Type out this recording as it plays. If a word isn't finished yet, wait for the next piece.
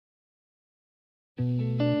I've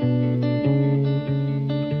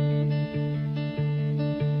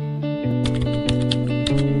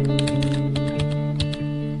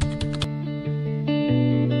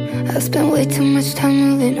spent way too much time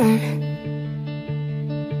moving on.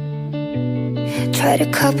 Tried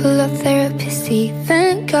a couple of therapists,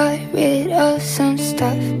 even got rid of some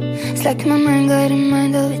stuff. It's like my mind got a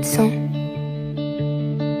mind of its own.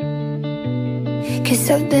 'Cause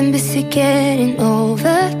I've been busy getting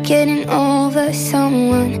over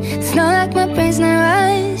someone. It's not like my brain's not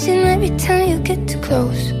rising every time you get too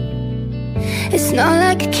close. It's not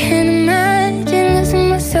like I can't imagine losing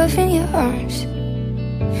myself in your arms.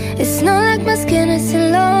 It's not like my skin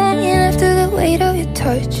isn't long enough to the weight of your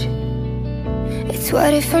touch. It's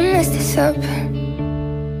what if I mess this up?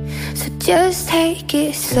 So just take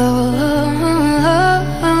it slow,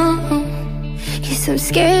 'cause I'm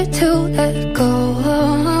scared to let go.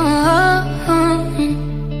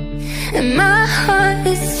 And my heart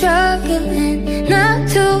is struggling not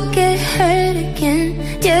to get hurt again.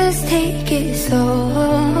 Just take it slow.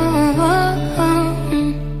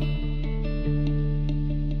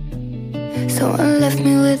 Someone left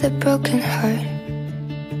me with a broken heart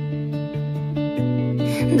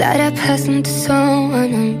that I passed on to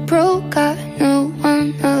someone and broke, got no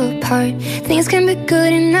one apart. Things can be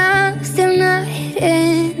good enough, still not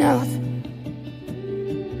enough.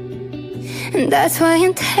 And that's why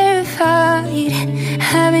I'm terrified,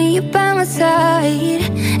 having you by my side.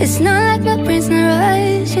 It's not like my brain's not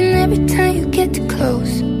rushing every time you get too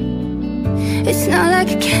close. It's not like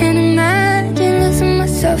I can't imagine losing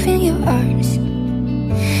myself in your arms.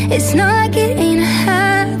 It's not like it ain't a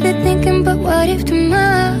habit thinking, but what if too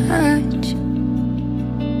much?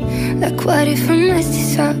 Like what if I mess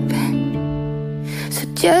this up? So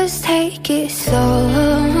just take it slow,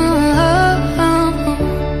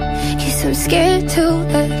 'cause I'm scared to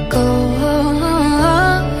let